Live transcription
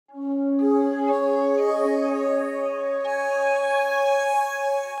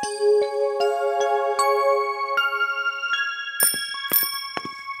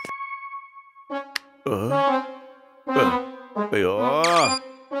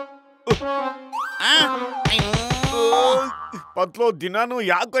ಪತ್ಲು ದಿನಾನು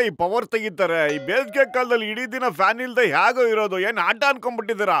ಯಾಕೋ ಈ ಪವರ್ ತೆಗಿತಾರೆ? ಈ ಬೇಸಿಗೆ ಕಾಲದಲ್ಲಿ ಇಡೀ ದಿನ ಫ್ಯಾನ್ ಇಲ್ದೆ ಹೇಗೋ ಇರೋದು? ಏನ್ ಆಟ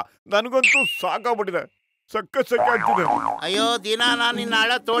ಅನ್ಕೊಂಡ್ಬಿಟ್ಟಿದ್ದೀರಾ? ನನಗಂತೂ ಸಾಕಾಗ್ಬಿಟ್ಟಿದೆ, ಸಕ್ಕ ಆಗ್ತಿದೆ. ಅಯ್ಯೋ ದಿನ ನಾನು ನಿನ್ನ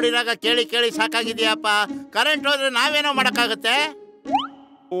ಹಳ ತೋಡಿರಾಗ ಕೇಳಿ ಕೇಳಿ ಸಾಕಾಗಿದೆಯಪ್ಪ. ಕರೆಂಟ್ ಹೋದ್ರೆ ನಾವೇನೋ ಮಾಡಕ್ಕಾಗತ್ತೆ?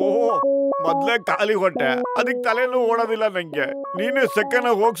 ಓಹೋ, ಮೊದ್ಲೇ ಖಾಲಿ ಹೊಟ್ಟೆ, ಅದಕ್ಕೆ ತಲೆನೂ ಓಡೋದಿಲ್ಲ ನಂಗೆ. ನೀನೇ ಸೆಕೆಂಡ್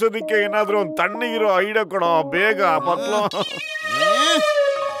ಹೋಗ್ಸೋದಿಕ್ಕೆ ಏನಾದ್ರೂ ಒಂದು ತಣ್ಣಗಿರೋ ಐಡಿಯಾ ಕೊಡೋ ಬೇಗ ಪತ್ಲು.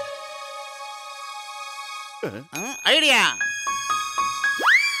 ಐಡಿಯಾ?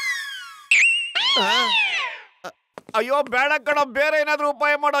 ಅಯ್ಯೋ ಬೇಡ ಕಣೋ, ಬೇರೆ ಏನಾದ್ರೂ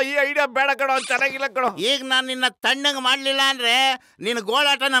ಉಪಾಯ ಮಾಡೋ. ಈ ಐಡಿಯಾ ಬೇಡ ಕಣೋ, ಚೆನ್ನಾಗಿಲ್ಲ ಕಣೋ. ಈಗ ನಾನು ನಿನ್ನ ತಣ್ಣಂಗ್ ಮಾಡ್ಲಿಲ್ಲ ಅಂದ್ರೆ ನಿನ್ನ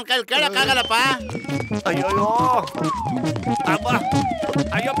ಗೋಳಾಟ ನನ್ನ ಕೈಲಿ ಕೇಳಕ್ಕಾಗಲ್ಲಪ್ಪ. ಅಯ್ಯೋ ಅಬ್ಬ,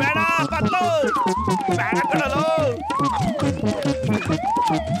 ಅಯ್ಯೋ ಬೇಡ ಪತ್ಲು, ಬೇಡ ಕಣಲು.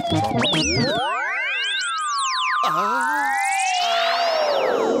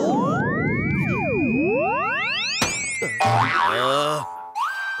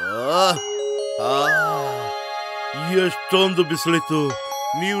 ಎಷ್ಟೊಂದು ಬಿಸಿಲಿತ್ತು,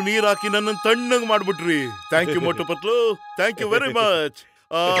 ನೀವು ನೀರ್ ಹಾಕಿ ನನ್ನ ತಣ್ಣಗ್ ಮಾಡ್ಬಿಟ್ರಿ. Thank you ಮೋಟು ಪತ್ಲು, thank you very much.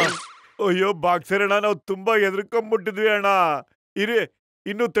 ಅಯ್ಯೋ ಬಾಕ್ಸರ್ ಅಣ್ಣ, ನಾವು ತುಂಬಾ ಎದ್ರಕೊಂಡ್ಬಿಟ್ಟಿದ್ವಿ ಅಣ್ಣ. ಇರಿ,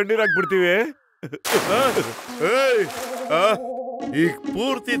 ಇನ್ನೂ ತಣ್ಣೀರಾಕ್ಬಿಡ್ತೀವಿ. ಈಗ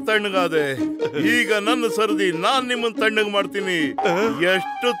ಪೂರ್ತಿ ತಣ್ಣಗಾದೆ, ಈಗ ನನ್ನ ಸರದಿ. ನಾನ್ ನಿಮ್ಮನ್ನ ತಣ್ಣಗ್ ಮಾಡ್ತೀನಿ.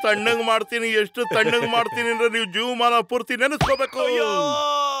 ಎಷ್ಟು ತಣ್ಣಗ್ ಮಾಡ್ತೀನಿ ಅಂದ್ರೆ ನೀವು ಜೀವಮಾನ ಪೂರ್ತಿ ನೆನೆಸ್ಕೋಬೇಕು.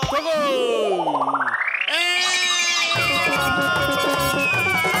 ತಗೋ.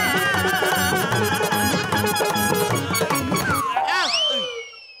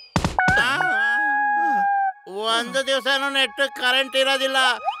 ಒಂದು ದಿವಸನೂ ನೆಟ್ಟು ಕರೆಂಟ್ ಇರೋದಿಲ್ಲ,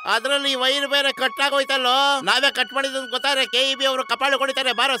 ಅದ್ರಲ್ಲಿ ವೈರ್ ಬೇರೆ ಕಟ್ಟಾಗೋಯ್ತಲ್ಲೋ. ನಾವೇ ಕಟ್ ಮಾಡಿದ್ ಗೊತ್ತಾದ್ರೆ KEB ಅವರು ಕಪಾಳು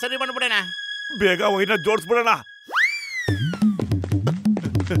ಕೊಡಿತಾರೆ. ಬಾರೋ ಸರಿ ಮಾಡ್ಬಿಡೋಣ, ಬೇಗ ವೈರ್ನ ಜೋಡಿಸ್ಬಿಡೋಣ.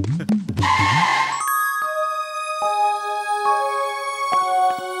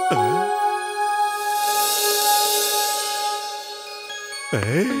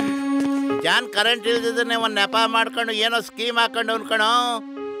 ಜಾನ್ ಕರೆಂಟ್ ಇಲ್ದಿದ್ದನ್ನೇ ಒಂದ್ ನೆಪ ಮಾಡ್ಕೊಂಡು ಏನೋ ಸ್ಕೀಮ್ ಹಾಕೊಂಡು ಅನ್ಕಣೋ.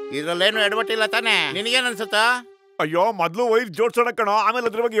 ಇದ್ರಲ್ಲೇನು ಎಡವಟ್ಟಿಲ್ಲ ತಾನೆ? ನಿನಗೇನ್ ಅನ್ಸುತ್ತಾ? ಅಯ್ಯೋ ಮೊದ್ಲು ವೈರ್ ಜೋಡ್ಸೋಣ ಕಣೋ, ಆಮೇಲೆ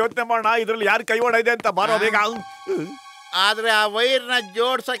ಅದ್ರ ಬಗ್ಗೆ ಯೋಚನೆ ಮಾಡೋಣ. ಇದ್ರಲ್ಲಿ ಯಾರು ಕೈವಾಡ ಇದೆ ಅಂತ. ಬಾರೋ ಬೇಗ. ಆದ್ರೆ ಆ ವೈರ್ನ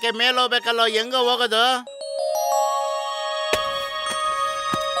ಜೋಡ್ಸಕ್ಕೆ ಮೇಲೆ ಹೋಗ್ಬೇಕಲ್ಲೋ, ಹೆಂಗ ಹೋಗೋದು?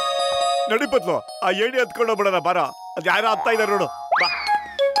 ನಡಿ ಪತ್ಲು, ಆ ಏಣಿ ಹತ್ಕೊಂಡು ಹೋಗ್ಬಿಡೋಣ. ಬಾರೋ, ಅದ್ ಯಾರೋ ಹತ್ತಾ ಇದಾರೆ ನೋಡು. ಬಾ.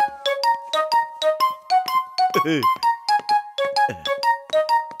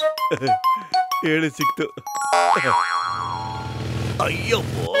 ಏಣಿ ಸಿಕ್ತು.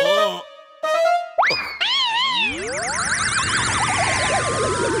 ಅಯ್ಯಪ್ಪೋ,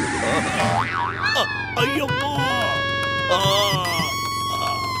 ಅಯ್ಯಪ್ಪ,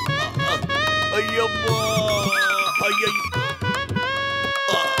 ಅಯ್ಯಪ್ಪ, ಅಯ್ಯಯ್ಯ,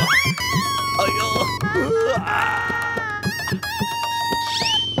 ಅಯ್ಯೋ,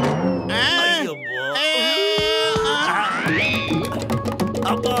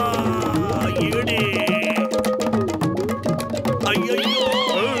 ಅಪ್ಪ, ಏಣಿ, ಅಯ್ಯಯ್ಯೋ,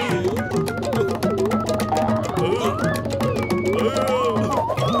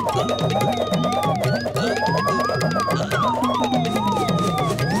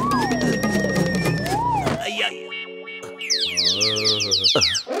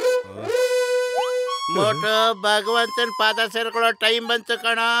 ಮೋಟು, ಭಗವಂತನ ಪಾದ ಸೇರ್ಕೊಳ್ಳೋ ಟೈಮ್ ಬಂತು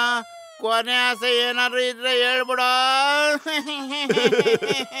ಕಣ. ಕೊನೆ ಆಸೆ ಏನಾದ್ರು ಇದ್ರೆ ಹೇಳ್ಬಿಡೋ.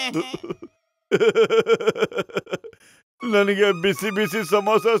 ನನಗೆ ಬಿಸಿ ಬಿಸಿ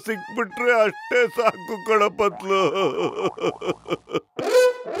ಸಮೋಸ ಸಿಕ್ಬಿಟ್ರೆ ಅಷ್ಟೇ ಸಾಕು ಕಣ ಪತ್ಲು.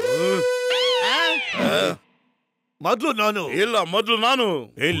 ಮೊದ್ಲು ನಾನು ಇಲ್ಲ, ಮೊದ್ಲು ನಾನು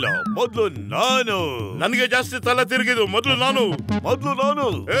ಇಲ್ಲ, ಮೊದ್ಲು ನಾನು. ನನಗೆ ಜಾಸ್ತಿ ತಲೆ ತಿರುಗಿದು. ಮೊದ್ಲು ನಾನು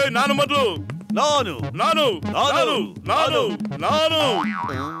ನಾನು ಮೊದ್ಲು ನಾನು ನಾನು ನಾನು ನಾನು ನಾನು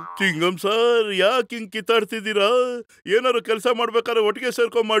ಚಿಂಗಂ ಸರ್, ಯಾಕೆ ಹಿಂಗ್ ಕಿತ್ತಾಡ್ತಿದ್ದೀರಾ? ಏನಾರು ಕೆಲಸ ಮಾಡ್ಬೇಕಾದ್ರೆ ಒಟ್ಟಿಗೆ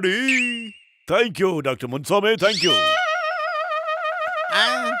ಸೇರ್ಕೊಂಡ್ ಮಾಡಿ. Thank you doctor Muniswamy, thank you.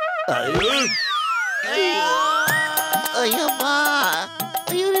 Ayyappa,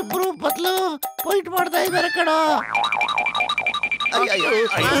 ಇವರಿಬ್ರು ಪತ್ಲು ಫೈಟ್ ಮಾಡ್ತಾ ಇದ್ದಾರೆ ಕಣೋ.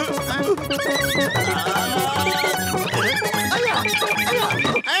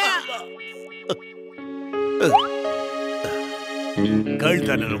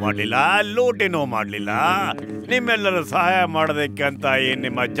 ಕಳ್ತನೂ ಮಾಡ್ಲಿಲ್ಲ, ಲೂಟಿನೂ ಮಾಡ್ಲಿಲ್ಲ. ನಿಮ್ಮೆಲ್ಲರ ಸಹಾಯ ಮಾಡೋದಕ್ಕೆ ಅಂತ ಏನ್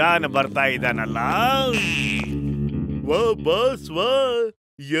ನಿಮ್ಮ ಜಾನ್ ಬರ್ತಾ ಇದ್ದಾನಲ್ಲ. ವಾ ಬಾಸ್ ವಾ,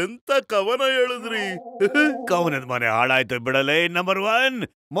 ಎಂತ ಕವನ ಹೇಳಿದ್ರಿ. ಕವನದ ಮನೆ ಹಾಳಾಯ್ತು ಬಿಡಲೇ. ನಂಬರ್ 1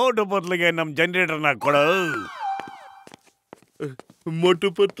 ಮೋಟು ಪತ್ಲಿಗೆ ನಮ್ ಜನರೇಟರ್ನ ಕೊಡು. ಮೊಟು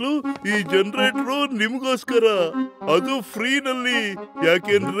ಪತ್ಲು, ಈ ಜನರೇಟರ್ ನಿಮ್ಗೋಸ್ಕರ, ಅದು ಫ್ರೀನಲ್ಲಿ.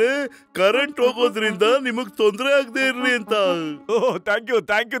 ಯಾಕೆಂದ್ರೆ ಕರೆಂಟ್ ಹೋಗೋದ್ರಿಂದ ನಿಮಗ್ ತೊಂದರೆ ಆಗದೆ ಇರ್ಲಿ ಅಂತ. ಓಹ್ ಥ್ಯಾಂಕ್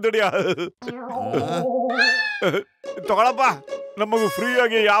ಯು ದಡಿಯ. ತಗೊಳಪ್ಪ, ನಮಗೂ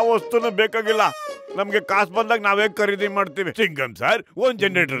ಫ್ರೀಯಾಗಿ ಯಾವ ವಸ್ತುನೂ ಬೇಕಾಗಿಲ್ಲ. ನಮ್ಗೆ ಕಾಸು ಬಂದಾಗ ನಾವೇ ಖರೀದಿ ಮಾಡ್ತೀವಿ. ಸಿಂಗಮ್ ಸರ್, ಒಂದ್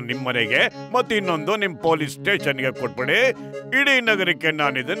ಜನರೇಟರ್ ನಿಮ್ ಮನೆಗೆ ಮತ್ತೆ ಇನ್ನೊಂದು ನಿಮ್ ಪೊಲೀಸ್ ಸ್ಟೇಷನ್ಗೆ ಕೊಟ್ಬಿಡಿ. ಇಡೀ ನಗರಕ್ಕೆ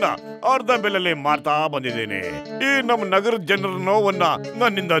ನಾನು ಇದನ್ನ ಅರ್ಧ ಬೆಲೆಯಲ್ಲಿ ಮಾರ್ತಾ ಬಂದಿದ್ದೇನೆ. ಈ ನಮ್ಮ ನಗರದ ಜನರ ನೋವನ್ನ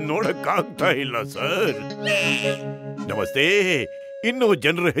ನನ್ನಿಂದ ನೋಡಕ್ಕಾಗ್ತಾ ಇಲ್ಲ ಸರ್. ನಮಸ್ತೆ. ಇನ್ನು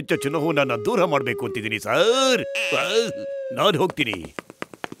ಜನರು ಹೆಚ್ಚು ನೋವನ್ನ ದೂರ ಮಾಡ್ಬೇಕು ಅಂತಿದ್ದೀನಿ ಸರ್. ನಾನು ಹೋಗ್ತೀನಿ.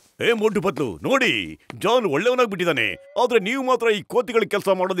 ಮೋಟು ಪತ್ಲು ನೋಡಿ, ಜಾನ್ ಒಳ್ಳೆಯವನಾಗ್ಬಿಟ್ಟಿದ್ದಾನೆ. ಆದ್ರೆ ನೀವು ಮಾತ್ರ ಈ ಕೋತಿಗಳ ಕೆಲಸ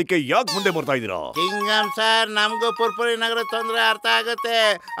ಮಾಡೋದಕ್ಕೆ ಯಾಕೆ ಮುಂದೆ ಬರ್ತಾ ಇದ್ದೀರಾ? ಸಿಂಗಮ್ ಸರ್, ನಮಗೂ ಪುರ್ಪುರಿ ನಗರ ತೊಂದರೆ ಅರ್ಥ ಆಗುತ್ತೆ.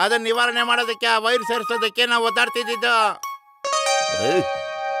 ಅದನ್ನ ನಿವಾರಣೆ ಮಾಡೋದಕ್ಕೆ, ಆ ವೈರ್ ಸೇರಿಸೋದಕ್ಕೆ ನಾವು ಒದ್ದಾಡ್ತಿದ್ದು.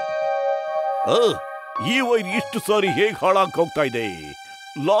 ಈ ವೈರ್ ಇಷ್ಟು ಸಾರಿ ಹೇಗೆ ಹಾಳಾಗಿ ಹೋಗ್ತಾ ಇದೆ?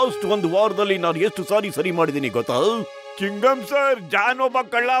 ಲಾಸ್ಟ್ ಒಂದು ವಾರದಲ್ಲಿ ನಾನು ಎಷ್ಟು ಸಾರಿ ಸರಿ ಮಾಡಿದ್ದೀನಿ ಗೊತ್ತಾ? ಚಿಂಗಮ್ ಸರ್, ಜಾನ್ ಒಬ್ಬ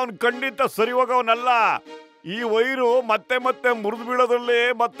ಕಳ್ಳ, ಅವನ್ ಖಂಡಿತ ಸರಿ ಹೋಗವನಲ್ಲ. ಈ ವೈರು ಮತ್ತೆ ಮತ್ತೆ ಮುರಿದು ಬೀಳೋದ್ರಲ್ಲಿ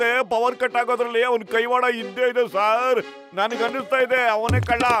ಮತ್ತೆ ಪವರ್ ಕಟ್ ಆಗೋದ್ರಲ್ಲಿ ಅವನ್ ಕೈವಾಡ ಇದ್ದೇ ಇದೆ ಸರ್. ನನಗೆ ಅನ್ನಿಸ್ತಾ ಇದೆ ಅವನೇ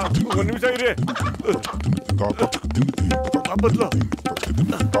ಕಳ್ಳ. ಒಂದ್ ನಿಮಿಷ ಇರಿ.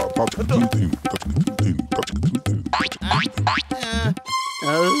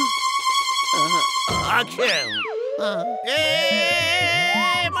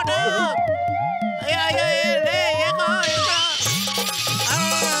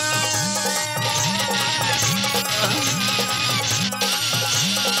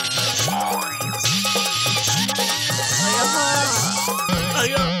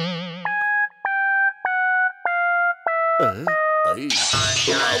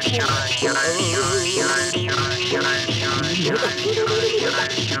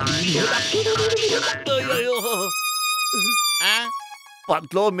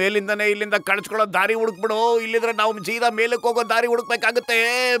 ಪತ್ಲು, ಮೇಲಿಂದನೇ ಇಲ್ಲಿಂದ ಕಳಿಸ್ಕೊಳ್ಳೋ ದಾರಿ ಹುಡುಕ್ಬಿಡು. ಇಲ್ಲಿದ್ರೆ ನಾವು ಸೀದಾ ಮೇಲಕ್ಕೆ ಹೋಗೋ ದಾರಿ ಹುಡುಕ್ಬೇಕಾಗುತ್ತೆ.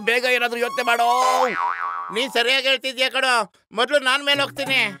 ಬೇಗ ಏನಾದ್ರೂ ಯೋಚನೆ ಮಾಡೋ. ನೀ ಸರಿಯಾಗಿ ಹೇಳ್ತಿದ್ಯಾ ಕಣೋ. ಮೊದ್ಲು ನಾನ್ ಮೇಲೆ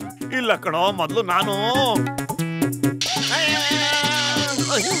ಹೋಗ್ತೀನಿ. ಇಲ್ಲ ಕಣೋ, ಮೊದ್ಲು ನಾನು.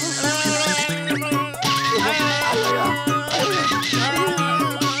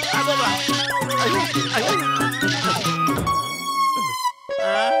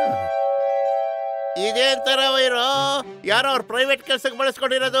 ಇದೇನ್ ತರ ವೈರು? ಯಾರೋ ಅವ್ರ ಪ್ರೈವೇಟ್ ಕೆಲ್ಸಕ್ಕೆ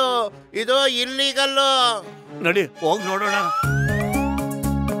ಬಳಸ್ಕೊಂಡಿರೋದು. ಇದು ಇಲ್ಲೀಗಲ್ಲು. ನಡಿ ಹೋಗಿ ನೋಡೋಣ.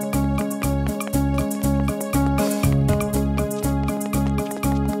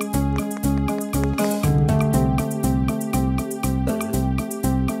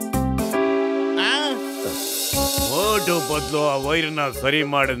 ಮೋಟು ಪತ್ಲು ಆ ವೈರ್ನ ಸರಿ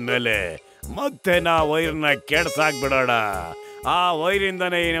ಮಾಡಿದ್ಮೇಲೆ ಮತ್ತೆ ನಾ ವೈರ್ನ ಕೆಡ್ಸಾಕ್ಬಿಡೋಣ. ಆ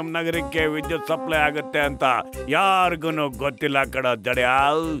ವೈರಿಂದನೇ ನಮ್ ನಗರಕ್ಕೆ ವಿದ್ಯುತ್ ಸಪ್ಲೈ ಆಗುತ್ತೆ ಅಂತ ಯಾರಿಗೂ ಗೊತ್ತಿಲ್ಲ ಕಡ ಜಡೆ.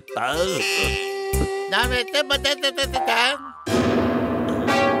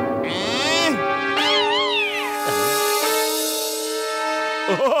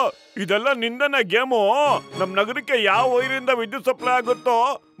 ಇದೆಲ್ಲ ನಿಂದನ ಗೇಮು. ನಮ್ ನಗರಕ್ಕೆ ಯಾವ ವೈರಿಂದ ವಿದ್ಯುತ್ ಸಪ್ಲೈ ಆಗುತ್ತೋ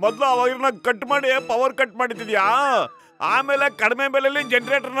ಮೊದ್ಲು ಆ ವೈರ್ನ ಕಟ್ ಮಾಡಿ ಪವರ್ ಕಟ್ ಮಾಡಿದ್ಯಾ. ಆಮೇಲೆ ಕಡಿಮೆ ಬೆಲೆಯಲ್ಲಿ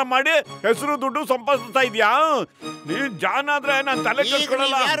ಜನರೇಟರ್ನ ಮಾಡಿ ಹೆಸರು ದುಡ್ಡು ಸಂಪಾದಿಸ್ತಾ ಇದ್ಯಾ. ನೀನ್ ಜಾನ್ ಆದ್ರೆ ನಾನ್ ತಲೆ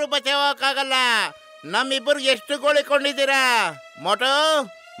ಕೆಡ್ಸ್ಕೊಳಲ್ಲ. ಯಾರು ಬಚಾವಕ್ಕಾಗಲ್ಲ. ನಮ್ಮಿಬ್ಬರು ಎಷ್ಟು ಗೋಳಿಕೊಂಡಿದ್ದೀರಾ? ಮೊಟು,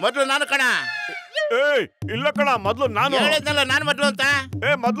 ಮೊದ್ಲು ನಾನು ಕಣ. ಇಲ್ಲ ಕಣ, ಮೊದ್ಲು ನಾನು ಹೇಳಿದ್ನಲ್ಲ ನಾನು ಮೊದ್ಲು ಅಂತ.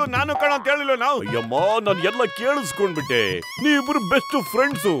 ಮೊದ್ಲು ನಾನು ಕಣ ಅಂತ ಹೇಳಿಲ್ಲ ನಾವು. ಅಯ್ಯಮ್ಮ, ನಾನು ಎಲ್ಲ ಕೇಳಿಸ್ಕೊಂಡ್ಬಿಟ್ಟೆ. ನೀವಿಬ್ರು ಬೆಸ್ಟ್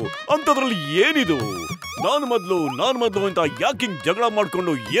ಫ್ರೆಂಡ್ಸು ಅಂತದ್ರಲ್ಲಿ ಏನಿದು? ನಾನು ಮೊದ್ಲು ಅಂತ ಯಾಕೆ ಜಗಳ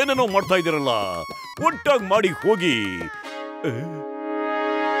ಮಾಡ್ಕೊಂಡು ಏನೇನೋ ಮಾಡ್ತಾ ಇದ್ದೀರಲ್ಲ. ಒಟ್ಟಾಗಿ ಮಾಡಿ ಹೋಗಿ.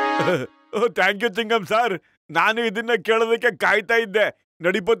 Thank you ಚಿಂಗಮ್ sir. ನಾನು ಇದನ್ನ ಕೇಳೋದಕ್ಕೆ ಕಾಯ್ತಾ ಇದ್ದೆ.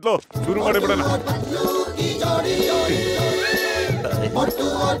 ನಡಿ ಪತ್ಲು, ಶುರು ಮಾಡಿಬಿಡೋಣ.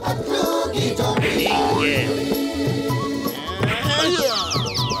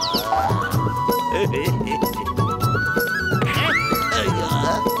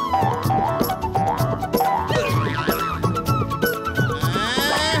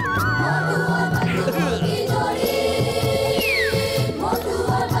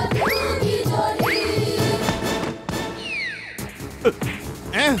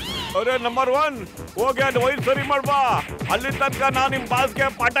 ಅರೆ ನಂಬರ್ 1, ಹೋಗಿ ಅದು ವೈರ್ ಸರಿ ಮಾಡ್ಬಾ. ಅಲ್ಲಿ ತನಕ ನಾನು ನಿಮ್ ಬಾಸ್ಗೆ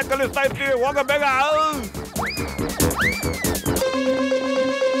ಪಾಠ ಕಲಿಸ್ತಾ ಇರ್ತೀವಿ. ಹೋಗ ಬೇಗ.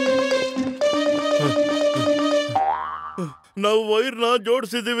 ನಾವು ವೈರ್ನ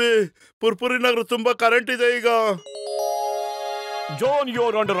ಜೋಡಿಸಿದೀವಿ. ಪುರ್ಪುರಿ ನಗರ ತುಂಬಾ ಕರೆಂಟ್ ಇದೆ ಈಗ. John, you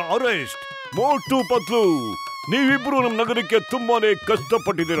are under arrest. ಮೋಟು ಪತ್ಲು, ನೀವಿಬ್ರು ನಮ್ಮ ನಗರಕ್ಕೆ ತುಂಬಾನೇ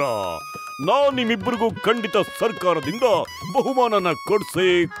ಕಷ್ಟಪಟ್ಟಿದ್ದೀರಾ. ನಾನು ನಿಮ್ಮಿಬ್ಬರಿಗೂ ಖಂಡಿತ ಸರ್ಕಾರದಿಂದ ಬಹುಮಾನನ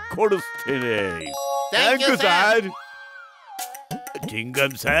ಕೊಡಿಸ್ತೇನೆ. Thank you sir.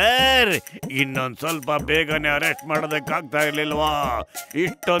 Chingam sir, ಇನ್ನೊಂದ್ ಸ್ವಲ್ಪ ಬೇಗನೆ ಅರೆಸ್ಟ್ ಮಾಡೋದಕ್ಕಾಗ್ತಾ ಇರ್ಲಿಲ್ವಾ?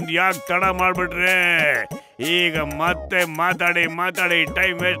 ಇಷ್ಟೊಂದು ಯಾಕೆ ತಡ ಮಾಡ್ಬಿಟ್ರೆ? ಈಗ ಮತ್ತೆ ಮಾತಾಡಿ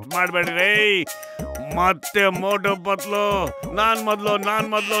ಟೈಮ್ ವೇಸ್ಟ್ ಮಾಡ್ಬೇಡ್ರಿ. ಮತ್ತೆ ಮೋಟು ಪತ್ಲು ನಾನ್ ಮೊದ್ಲು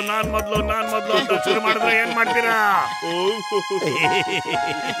ಅಂತ ಶುರು ಮಾಡಿದ್ರೆ ಏನ್ ಮಾಡ್ತೀರಾ?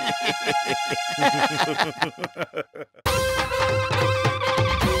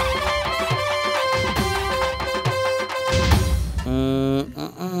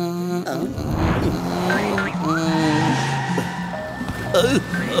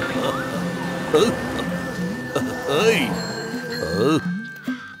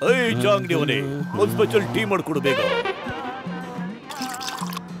 ಜಾಂಗ್ಡಿ ಅವನೇ, ಒಂದು ಸ್ಪೆಷಲ್ ಟೀ ಮಾಡ್ಕೊಡು ಬೇಗ.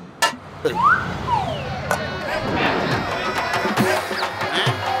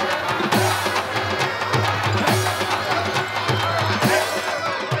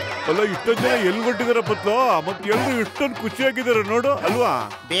 ಅಲ್ಲ, ಇಷ್ಟೊಂದು ಜನ ಎಲ್ಲಿ ಹೊಟ್ಟಿದಾರ ಪತ್ಲು? ಮತ್ತೆ ಎಲ್ಲರೂ ಇಷ್ಟೊಂದು ಖುಷಿಯಾಗಿದ್ದಾರೆ ನೋಡು, ಅಲ್ವಾ?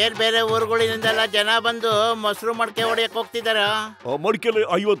 ಬೇರೆ ಊರುಗಳಿಂದೆಲ್ಲ ಜನ ಬಂದು ಮೊಸರು ಮಡಕೆ ಹೊಡೆಯಕ್ ಹೋಗ್ತಿದಾರ. ಮಡಿಕೆಲಿ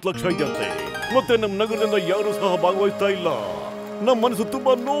 50 ಲಕ್ಷ ಇದೆಯಂತೆ. ಮತ್ತೆ ನಮ್ಮ ನಗರದಿಂದ ಯಾರು ಸಹ ಭಾಗವಹಿಸ್ತಾ ಇಲ್ಲ. ನಮ್ಮ ಮನಸ್ಸು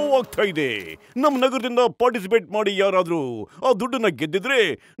ತುಂಬಾ ನೋವಾಗ್ತಾ ಇದೆ. ನಮ್ಮ ನಗರದಿಂದ ಪಾರ್ಟಿಸಿಪೇಟ್ ಮಾಡಿ ಯಾರಾದ್ರೂ ಆ ದುಡ್ಡನ್ನ ಗೆದ್ದಿದ್ರೆ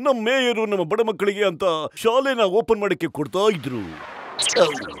ನಮ್ಮ ಮೇಯರು ನಮ್ಮ ಬಡ ಮಕ್ಕಳಿಗೆ ಅಂತ ಶಾಲೆನ ಓಪನ್ ಮಾಡಕ್ಕೆ ಕೊಡ್ತಾ ಇದ್ರು.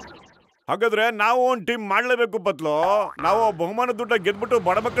 ಹಾಗಾದ್ರೆ ನಾವು ಒಂದು ಟೀಮ್ ಮಾಡ್ಲೇಬೇಕು ಪತ್ಲು. ನಾವು ಬಹುಮಾನ ದುಡ್ಡ ಗೆದ್ಬಿಟ್ಟು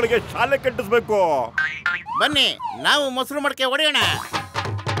ಬಡ ಮಕ್ಕಳಿಗೆ ಶಾಲೆ ಕಟ್ಟಿಸ್ಬೇಕು. ಬನ್ನಿ, ನಾವು ಮೊಸರು ಮಡಕೆ ಹೊಡೆಯೋಣ.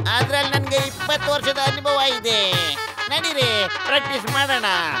 ಅದ್ರಲ್ಲಿ ನನ್ಗೆ 20 ವರ್ಷದ ಅನುಭವ ಇದೆ. ನಡೀರಿ, ಪ್ರಾಕ್ಟೀಸ್ ಮಾಡೋಣ.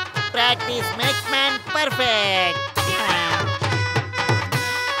 Practice makes man perfect.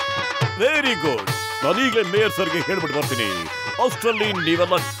 Very good. ನಾನೀಗಲೇ mayor ಸರ್ಗೆ ಹೇಳ್ಬಿಟ್ಟು ಬರ್ತೀನಿ. ಅಷ್ಟರಲ್ಲಿ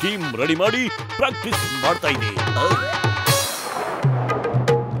ನೀವೆಲ್ಲ ಟೀಮ್ ರೆಡಿ ಮಾಡಿ ಪ್ರಾಕ್ಟೀಸ್ ಮಾಡ್ತಾ ಇದ್ದೀವಿ.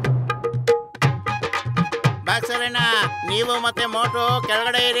 ಬಾಕ್ಸರಣ್ಣ, ನೀವು ಮತ್ತೆ ಮೋಟು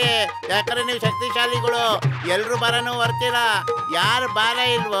ಕೆಳಗಡೆ ಇರಿ. ಯಾಕಂದ್ರೆ ನೀವು ಶಕ್ತಿಶಾಲಿಗಳು. ಎಲ್ರು ಬಾರನು ಬರ್ತೀರ. ಯಾರು ಬಾರ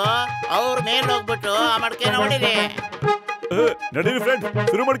ಇಲ್ವೋ ಅವ್ರ ಮೇಲೆ ಹೋಗ್ಬಿಟ್ಟು ಆ ಮಡಕೆನ ಹೊಡಿರಿ. ನಡೀರಿ ಫ್ರೆಂಡ್,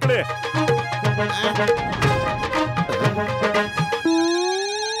 ಶುರು ಮಾಡ್ಕೊಳ್ಳಿ.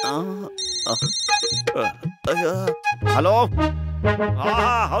 ಹಲೋ.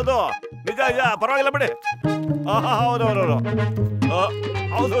 ಹೌದು, ನಿಜ ಪರವಾಗಿಲ್ಲ ಬಿಡಿ.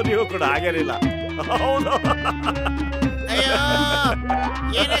 ಹೌದು, ನೀವು ಕೂಡ ಹಾಗೇನಿಲ್ಲ. ಹೌದು,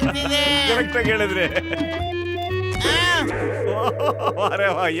 ಕರೆಕ್ಟ್ ಆಗಿ ಹೇಳಿದ್ರಿ. ಅರೆ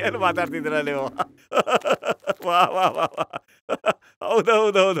ವಾ, ಏನು ಮಾತಾಡ್ತಿದ್ದೀರ ನೀವು? ವಾ ವಾ ವಾ,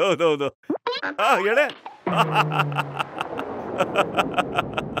 ಹೌದು. ಹೇಳೆ.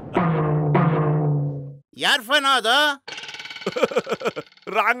 ಯಾರ್ ಫೋನ್ ಅದು?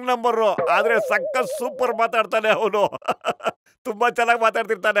 Wrong number. ಆದ್ರೆ ಸಕ್ಕ ಸೂಪರ್ ಮಾತಾಡ್ತಾನೆ ಅವನು. ತುಂಬಾ ಚೆನ್ನಾಗಿ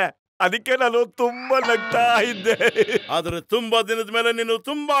ಮಾತಾಡ್ತಿರ್ತಾನೆ. ಅದಕ್ಕೆ ನಾನು ತುಂಬಾ ನಗ್ತಾ ಇದ್ದೆ. ಆದ್ರೆ ತುಂಬಾ ದಿನದ ಮೇಲೆ ನೀನು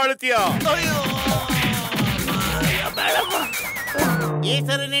ತುಂಬಾ ಅಳ್ತೀಯ. ಈ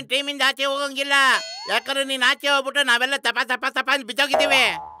ಸರಿ ನೀನ್ ಟೀಮಿಂದ ಆಚೆ ಹೋಗಂಗಿಲ್ಲ. ಯಾಕಂದ್ರೆ ನೀನ್ ಆಚೆ ಹೋಗ್ಬಿಟ್ಟು ನಾವೆಲ್ಲ ತಪ ಅಂತ ಬಿದ್ದೋಗಿದ್ದೀವಿ.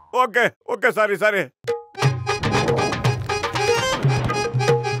 Okay sorry.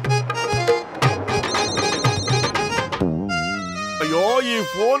 ಅಯ್ಯೋ, ಈ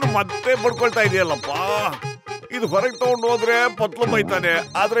ಫೋನ್ ಮತ್ತೆ ಬಡ್ಕೊಳ್ತಾ ಇದೆಯಲ್ಲಪ್ಪ. ಇದು ಹೊರಗೆ ತಗೊಂಡು ಹೋದ್ರೆ ಪತ್ಲು ಬೈತಾನೆ.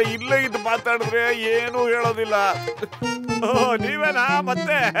 ಆದ್ರೆ ಇಲ್ಲೇ ಇದು ಮಾತಾಡಿದ್ರೆ ಏನು ಹೇಳೋದಿಲ್ಲ. ನೀವೇನಾ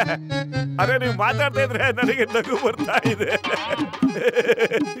ಮತ್ತೆ? ಅರೆ, ನೀವು ಮಾತಾಡ್ತಾ ಇದ್ರೆ ನನಗೆ ನಗು ಬರ್ತಾ ಇದೆ.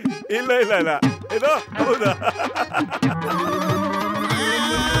 ಇಲ್ಲ ಇದು ಹೌದಾ?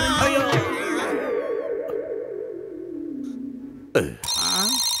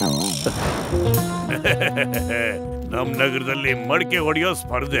 ನಮ್ ನಗರದಲ್ಲಿ ಮಡಿಕೆ ಹೊಡೆಯೋ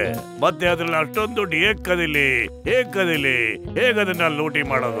ಸ್ಪರ್ಧೆ, ಮತ್ತೆ ಅದ್ರಲ್ಲಿ ಅಷ್ಟೊಂದು ದುಡ್ಡು ಹೇಗದನ್ನ ಲೂಟಿ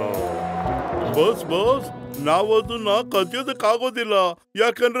ಮಾಡೋದು? ಬಾಸ್, ನಾವದನ್ನ ಕದಿಯೋದಕ್ಕಾಗೋದಿಲ್ಲ.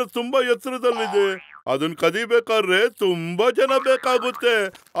 ಯಾಕಂದ್ರೆ ತುಂಬಾ ಎತ್ತರದಲ್ಲಿದೆ. ಅದನ್ನ ಕದಿಬೇಕಾದ್ರೆ ತುಂಬಾ ಜನ ಬೇಕಾಗುತ್ತೆ.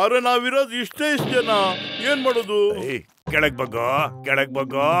 ಆದ್ರೆ ನಾವಿರೋದು ಇಷ್ಟೇ ಜನ. ಏನ್ ಮಾಡೋದು? ಕೆಳಗ್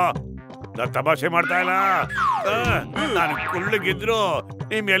ಬಗ್ಗೋ. ನಾನ್ ತಮಾಷೆ ಮಾಡ್ತಾ ಇಲ್ಲ. ನಾನು ಕುಳ್ಳಗಿದ್ರು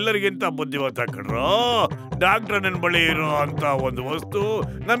ನಿಮ್ಮೆಲ್ಲರಿಗಿಂತ ಬುದ್ಧಿವಂತ ಕಣ್ರು. ಡಾಕ್ಟರ್ ನನ್ನ ಬಳಿ ಇರೋ ಅಂತ ಒಂದು ವಸ್ತು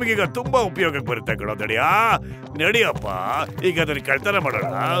ನಮಗೀಗ ತುಂಬಾ ಉಪಯೋಗಕ್ಕೆ ಬರುತ್ತೆ ಕಣೋ. ನಡಿಯಪ್ಪ, ಈಗ ಅದನ್ನ ಕಳ್ತನ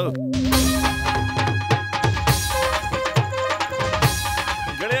ಮಾಡೋಣ.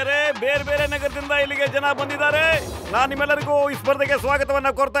 ಗೆಳೆಯರೇ, ಬೇರೆ ನಗರದಿಂದ ಇಲ್ಲಿಗೆ ಜನ ಬಂದಿದ್ದಾರೆ. ನಾನು ನಿಮ್ಮೆಲ್ಲರಿಗೂ ಈ ಸ್ಪರ್ಧೆಗೆ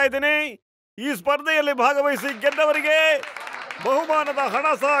ಸ್ವಾಗತವನ್ನ ಕೋರ್ತಾ ಇದ್ದೀನಿ. ಈ ಸ್ಪರ್ಧೆಯಲ್ಲಿ ಭಾಗವಹಿಸಿ ಗೆದ್ದವರಿಗೆ ಬಹುಮಾನದ ಹಣ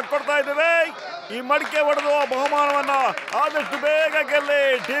ಸಹ ಕೊಡ್ತಾ ಇದ್ದೇವೆ. ಈ ಮಡಿಕೆ ಹೊಡೆದು ಬಹುಮಾನವನ್ನ ಆದಷ್ಟು ಬೇಗ ಗೆಲ್ಲಿ.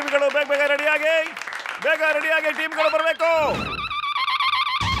 ಟೀಮ್ಗಳು ಬೇಗ ರೆಡಿಯಾಗಿ ಟೀಮ್ಗಳು ಬರಬೇಕು.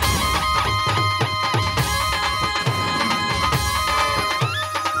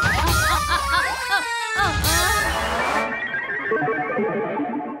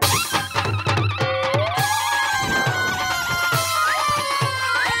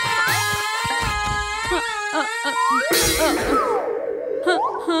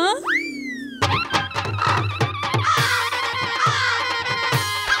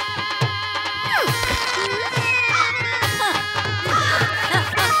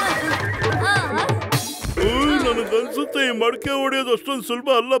 ನನಗನ್ಸುತ್ತೆ ಈ ಮಡಕೆ ಹೊಡೆಯೋದು ಅಷ್ಟೊಂದು ಸುಲಭ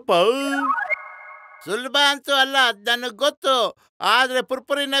ಅಲ್ಲಪ್ಪ. ಸುಲಭ ಅಂತೂ ಅಲ್ಲ, ಅದು ನನಗೆ ಗೊತ್ತು. ಆದ್ರೆ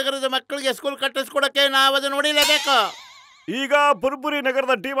ಪುರ್ಪುರಿ ನಗರದ ಮಕ್ಕಳಿಗೆ ಸ್ಕೂಲ್ ಕಟ್ಟಿಸ್ಕೊಡಕ್ಕೆ ನಾವು ಅದನ್ನ ನೋಡಿಲೇಬೇಕು. ಈಗ ಪುರ್ಪುರಿ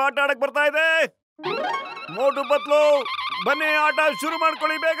ನಗರದ ಟೀಮ್ ಆಟ ಆಡಕ್ ಬರ್ತಾ ಇದೆ. ಮೋಟು ಪತ್ಲು, ಬನ್ನಿ ಆಟ ಶುರು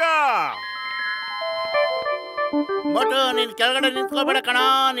ಮಾಡ್ಕೊಳ್ಳಿ ಬೇಗ. ಮೋಟು, ನೀನ್ ಕೆಳಗಡೆ ನಿಂತ್ಕೋಬೇಡ ಕಣೋ.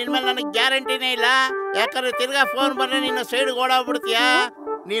 ನಿನ್ ಮೇಲೆ ನನಗೆ ಗ್ಯಾರಂಟಿನೇ ಇಲ್ಲ. ಯಾಕಂದ್ರೆ ತಿರ್ಗಾ ಫೋನ್ ಬಂದ್ರೆ ನಿನ್ನ ಸೈಡ್ ಓಡಾಡ್ಬಿಡ್ತೀಯಾ.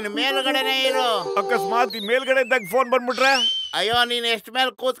 ನೀನ್ ಮೇಲ್ಗಡೆನೆ ಇರು. ಅಕಸ್ಮಾತ್ ಮೇಲ್ಗಡೆ ಇದ್ದಾಗ ಫೋನ್ ಬಂದ್ಬಿಟ್ರೆ? ಅಯ್ಯೋ, ನೀನ್ ಎಷ್ಟ್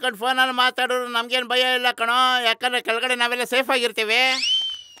ಮೇಲೆ ಕೂತ್ಕೊಂಡು ಫೋನಲ್ಲಿ ಮಾತಾಡೋರು ನಮ್ಗೇನ್ ಭಯ ಇಲ್ಲ ಕಣೋ. ಯಾಕಂದ್ರೆ ಕೆಳಗಡೆ ನಾವೆಲ್ಲ ಸೇಫ್ ಆಗಿರ್ತೀವಿ.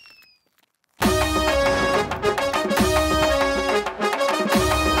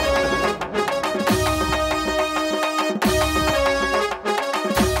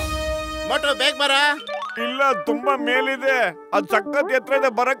 ಮೋಟು, ಬೇಗ ಬರ. ಇಲ್ಲ, ತುಂಬಾ ಮೇಲಿದೆ. ಅದ್ ಸಖತ್ ಎತ್ತರ ಇದೆ,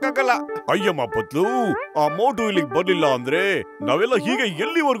 ಬರಕ್ಕಾಗಲ್ಲ. ಅಯ್ಯಮ್ಮ ಪತ್ಲು, ಆ ಮೋಟು ಇಲ್ಲಿಗೆ ಬರ್ಲಿಲ್ಲ ಅಂದ್ರೆ ನಾವೆಲ್ಲ ಹೀಗೆ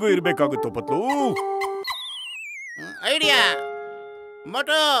ಎಲ್ಲಿವರೆಗೂ ಇರ್ಬೇಕಾಗುತ್ತೋ ಪತ್ಲು? ಐಡಿಯಾ.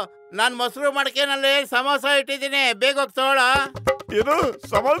 ಮೋಟು, ನಾನ್ ಮೊಸರು ಮಡಕೆನಲ್ಲಿ ಸಮೋಸ ಇಟ್ಟಿದ್ದೀನಿ, ಬೇಗ ಹೋಗಿ ತಗೊಳ. ಏನು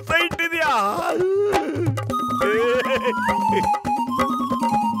ಸಮೋಸ ಇಟ್ಟಿದ್ಯಾ?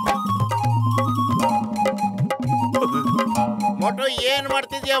 ಮೋಟು, ಏನ್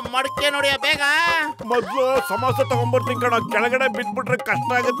ಮಾಡ್ತಿದ್ಯಾ? ಮಡಕೆ ನೋಡಿಯ, ಬೇಗ. ಮೊದ್ಲು ಸಮೋಸ ತಗೊಂಡ್ಬರ್ತೀನಿ ಕಣ. ಕೆಳಗಡೆ ಬಿದ್ಬಿಟ್ರೆ ಕಷ್ಟ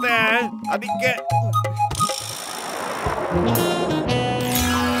ಆಗುತ್ತೆ, ಅದಕ್ಕೆ.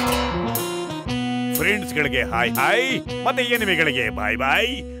 ಫ್ರೆಂಡ್ಸ್ ಗಳಿಗೆ ಹಾಯ್ ಹಾಯ್, ಮತ್ತೆ ಎನಿಮಿಗಳಿಗೆ ಬಾಯ್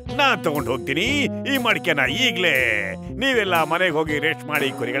ಬಾಯ್. ನಾನ್ ತಗೊಂಡು ಹೋಗ್ತೀನಿ ಈ ಮಡಿಕೆನ ಈಗ್ಲೇ. ನೀವೆಲ್ಲ ಮನೆಗೆ ಹೋಗಿ ರೆಸ್ಟ್ ಮಾಡಿ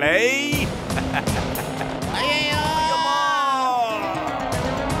ಕುರಿಗಳೇ.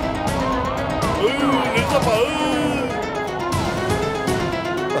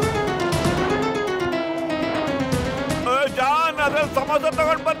 ಜಾನ್, ಅದ್ರಲ್ಲಿ ಸಮೋಸ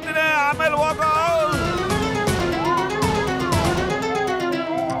ತಗೊಂಡ್ ಬರ್ತೀನಿ, ಆಮೇಲೆ ಹೋಗೋ.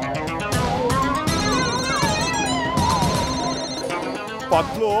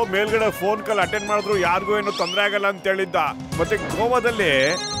 ಪತ್ಲು ಮೇಲ್ಗಡೆ ಫೋನ್ ಕಾಲ್ ಅಟೆಂಡ್ ಮಾಡಿದ್ರು ಯಾರಿಗೂ ಏನು ತೊಂದರೆ ಆಗಲ್ಲ ಅಂತ ಹೇಳಿದ್ದ. ಮತ್ತೆ ಗೋವಾದಲ್ಲಿ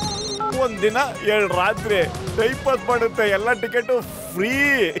ಒಂದಿನ 2 ರಾತ್ರಿ ಟೈಮ್ ಪಾಸ್ ಮಾಡುತ್ತೆ. ಎಲ್ಲ ಟಿಕೆಟು ಫ್ರೀ,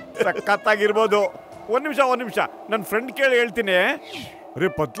 ಸಖತ್ತಾಗಿರ್ಬೋದು. ಒಂದ್ ನಿಮಿಷ, ನನ್ನ ಫ್ರೆಂಡ್ ಕೇಳಿ ಹೇಳ್ತೀನಿ. ಅರೆ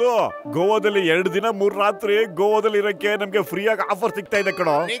ಪತ್ಲು, ಗೋವಾದಲ್ಲಿ 2 ದಿನ 3 ರಾತ್ರಿ ಗೋವಾದಲ್ಲಿ ಇರಕ್ಕೆ ನಮ್ಗೆ ಫ್ರೀ ಆಗಿ ಆಫರ್ ಸಿಗ್ತಾ ಇದೆ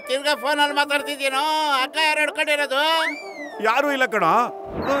ಕಣೋ. ನೀ ತಿರ್ಗಾ ಫೋನಲ್ಲಿ ಮಾತಾಡ್ತಿದ್ದೀನೋ? ಅಕ್ಕ ಯಾರು ಹಿಡ್ಕೊಂಡಿರೋದು? ಯಾರು ಇಲ್ಲ ಕಣೋ.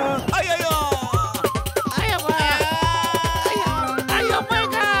 ಅಯ್ಯಯ್ಯೋ,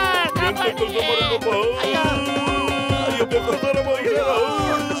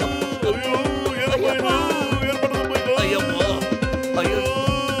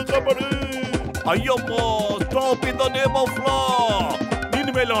 ಅಯ್ಯಮ್ಮ, stop in the name of law. ನಿನ್ನ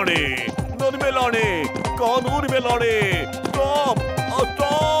ಮೇಲಾಣೆ, ನನ್ನ ಮೇಲಾಣೆ, ಕಾನೂನು ಮೇಲಾಣೆ. Stop,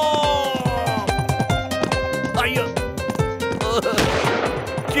 stop. ಅಯ್ಯೋ,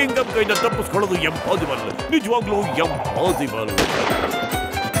 ಕಿಂಗಂ ಕೈನ ತಪ್ಪಿಸ್ಕೊಳ್ಳೋದು ಎಂಪಾಸಿಬಲ್, ನಿಜವಾಗ್ಲೂ ಎಂಪಾಸಿಬಲ್.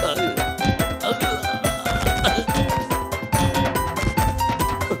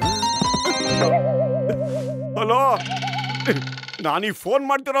 ಹಲೋ, ನಾನೀಗ ಫೋನ್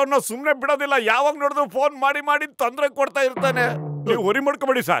ಮಾಡ್ತಿರೋನ್ನ ಸುಮ್ಮನೆ ಬಿಡೋದಿಲ್ಲ. ಯಾವಾಗ ನೋಡಿದ್ರು ಫೋನ್ ಮಾಡಿ ತೊಂದರೆ ಕೊಡ್ತಾ ಇರ್ತಾನೆ. ನೀವು ಹೊರಿ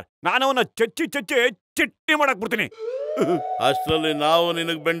ಮಾಡ್ಕೊಬೇಡಿ ಸರ್, ನಾನು ಅವನ್ನ ಚಚ್ಚಿ ಚಟ್ನಿ ಮಾಡಕ್ ಬಿಡ್ತೀನಿ. ಅಷ್ಟರಲ್ಲಿ ನಾವು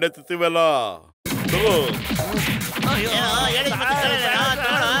ನಿನಗೆ ಬೆಂಡೆತ್ತೀವಲ್ಲ.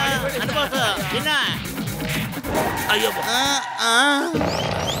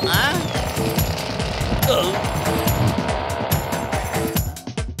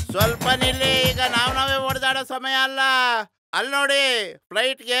 ಸ್ವಲ್ಪ ನಿಲ್ಲಿ. ಈಗ ನಾವೇ ಹೊಡೆದಾಡೋ ಸಮಯ ಅಲ್ಲ. ಅಲ್ಲಿ ನೋಡಿ,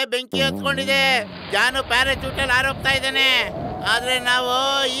 ಫ್ಲೈಟ್ಗೆ ಬೆಂಕಿ ಹತ್ಕೊಂಡಿದೆ. ಜಾನು ಪ್ಯಾರಾಚೂಟಲ್ಲಿ ಹಾರೋಗ್ತಾ ಇದ್ದಾನೆ. ಆದ್ರೆ ನಾವು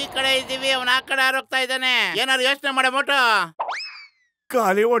ಈ ಕಡೆ ಇದ್ದೀವಿ, ಅವನ ಆ ಕಡೆ ಹಾರೋಗ್ತಾ ಇದ್ದಾನೆ. ಏನಾದ್ರು ಯೋಚನೆ ಮಾಡ ಮೋಟು.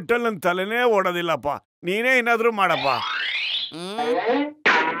 ಖಾಲಿ ಹೊಟ್ಟೆಲ್ ನನ್ನ ತಲೆನೇ ಓಡೋದಿಲ್ಲಪ್ಪ. ನೀನೇ ಏನಾದ್ರು ಮಾಡಪ್ಪ.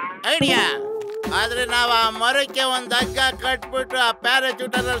 ಐಡಿಯಾ. ಆದ್ರೆ ನಾವು ಆ ಮರಕ್ಕೆ ಒಂದು ಹಗ್ಗ ಕಟ್ಬಿಟ್ಟು ಆ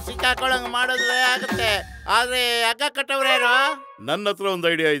ಪ್ಯಾರಾಚೂಟಲ್ಲಿ ಸಿಕ್ಕಾಕೊಳ್ಳಂಗ್ ಮಾಡಿದ್ರೆ ಆಗುತ್ತೆ. ಆದ್ರೆ ಹಗ್ಗ ಕಟ್ಟವ್ರು ಯಾರು? ನನ್ನ ಹತ್ರ ಒಂದು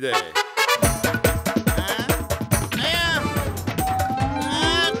ಐಡಿಯಾ ಇದೆ.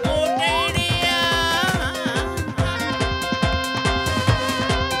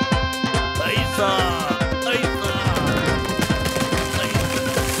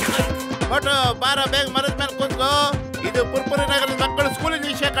 ಮೋಟು, ಬಾರ, ಬೇಗ ಮರದ ಮೇಲೆ ಕೂತ್ಕೋ. ಇದು ಪುರ್ಪುರಿ ನಗರದ ಮಕ್ಕಳು ಸ್ಕೂಲಿನ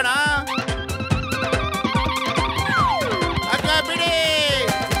ವಿಷಯ ಕಣ. ಅಕ್ಕ ಬಿಡಿ.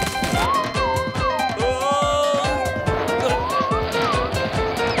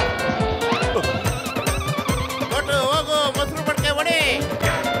 ಮೋಟು, ಹೋಗು, ಮೊಸರು ಮಡಕೆ ಹೊಡಿ.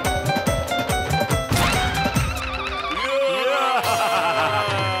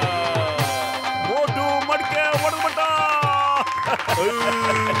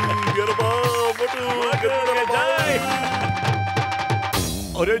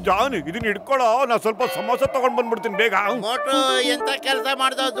 ಅರೆ ಜಾನ್, ಇದನ್ನ ಇಟ್ಕೊಳ್ಳೋ, ನಾ ಸ್ವಲ್ಪ ಸಮೋಸ ತಗೊಂಡ್ ಬಂದ್ಬಿಡ್ತೀನಿ ಬೇಗ. ಮೋಟು ಎಂತ ಕೆಲಸ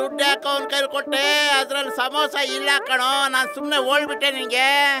ಮಾಡ್ದೋ, ದುಡ್ಡು ಯಾಕೋ ಅವ್ನ ಕೈಲಿ ಕೊಟ್ಟೆ, ಅದ್ರಲ್ಲಿ ಸಮೋಸ ಇಲ್ಲ ಕಣೋ, ನಾನ್ ಸುಮ್ನೆ ಓಡ್ಬಿಟ್ಟೆ ನಿಂಗೆ.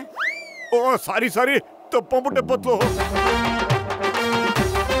 ಓ ಸಾರಿ ತಪ್ಪೋಗ್ಬಿಟ್ಟೆ ಪತ್ಲು.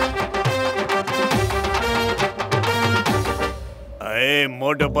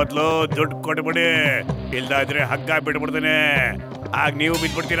 ಮೋಟು ಪತ್ಲು, ದುಡ್ಡು ಕೊಟ್ಬಿಡಿ, ಇಲ್ದಾದ್ರೆ ಹಗ್ಗ ಬಿಡ್ಬಿಡ್ತೇನೆ, ಆಗ ನೀವು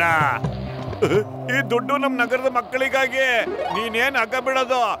ಬಿದ್ಬಿಡ್ತೀರಾ. ಈ ದುಡ್ಡು ನಮ್ ನಗರದ ಮಕ್ಕಳಿಗಾಗಿ. ನೀನೇನ್ ಹಗ್ಗ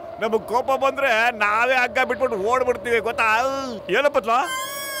ಬಿಡೋದು, ನಮಗ್ ಕೋಪ ಬಂದ್ರೆ ನಾವೇ ಹಗ್ಗ ಬಿಟ್ಬಿಟ್ಟು ಓಡ್ಬಿಡ್ತೀವಿ, ಗೊತ್ತಾ? ಏನಪ್ಪತ್ಲ?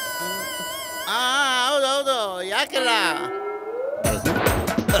 ಹೌದೌದು, ಯಾಕಿಲ್ಲ?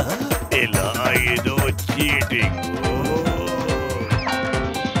 ಇಲ್ಲ, ಇದು ಚೀಟಿಂಗು.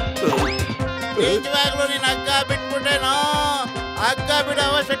 ನಿಜವಾಗ್ಲೂ ನೀನ್ ಹಗ್ಗ ಬಿಟ್ಬಿಟ್ಟೇನೋ? ಹಗ್ಗ ಬಿಡೋ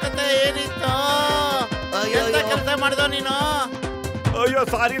ಅವಶ್ಯಕತೆ ಏನಿತ್ತು? ಎಂತ ಕೆಲಸ ಮಾಡ್ದೋ ನೀನು? ಅಯ್ಯೋ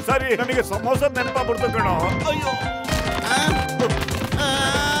ಸಾರಿ ನನಗೆ ಸಮೋಸ ನೆನಪಾಗ್ಬಿಡ್ತು ಕಣೋ. ಅಯ್ಯೋ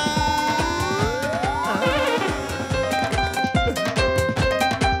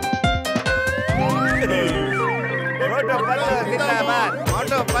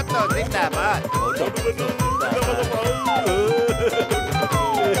ಮೋಟು ಪತ್ಲು ಜಿಂದಾಬಾದ್.